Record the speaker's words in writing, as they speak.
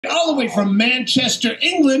the way from Manchester,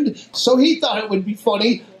 England, so he thought it would be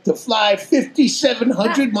funny to fly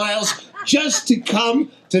 5,700 miles just to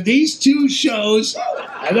come to these two shows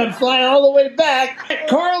and then fly all the way back.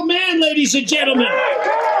 Carl Mann, ladies and gentlemen.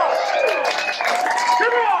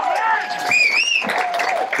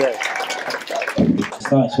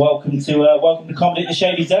 It's nice. Welcome to comedy at the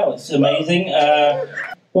Shady Dell. It's amazing.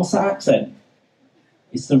 What's that accent?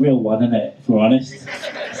 It's the real one, isn't it? If we're honest,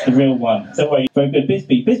 it's the real one. Don't worry. Very good.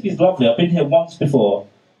 Bisbee. Bisbee's lovely. I've been here once before,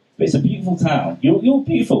 but it's a beautiful town. You're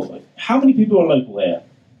beautiful. How many people are local here?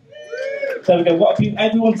 There we go.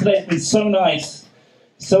 Everyone today has been so nice.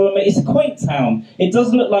 So it's a quaint town. It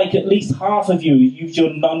does look like at least half of you used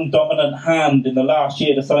your non-dominant hand in the last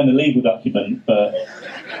year to sign a legal document, but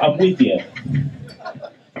I'm with you.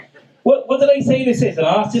 What do they say this is? An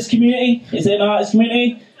artist community? Is it an artist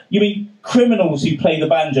community? You mean criminals who play the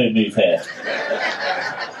banjo move here?